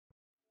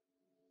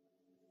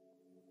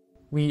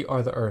We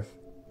are the Earth.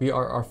 We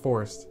are our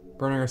forest,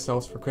 burning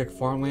ourselves for quick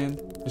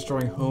farmland,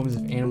 destroying homes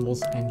of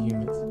animals and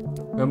humans.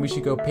 When we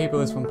should go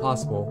paperless when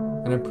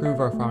possible and improve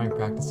our farming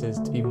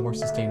practices to be more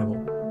sustainable.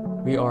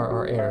 We are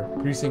our air,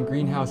 producing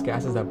greenhouse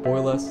gases that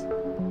boil us,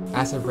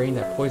 acid rain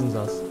that poisons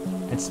us,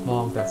 and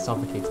smog that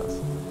suffocates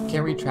us.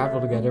 Can't we travel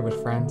together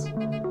with friends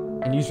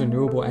and use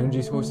renewable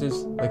energy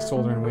sources like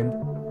solar and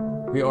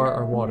wind? We are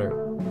our water,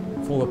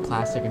 full of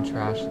plastic and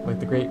trash like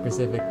the Great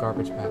Pacific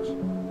Garbage Patch.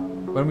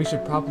 When we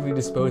should properly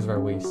dispose of our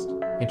waste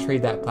and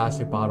trade that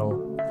plastic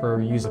bottle for a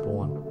reusable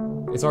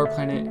one. It's our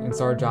planet and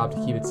it's our job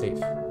to keep it safe.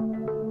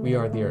 We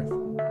are the Earth.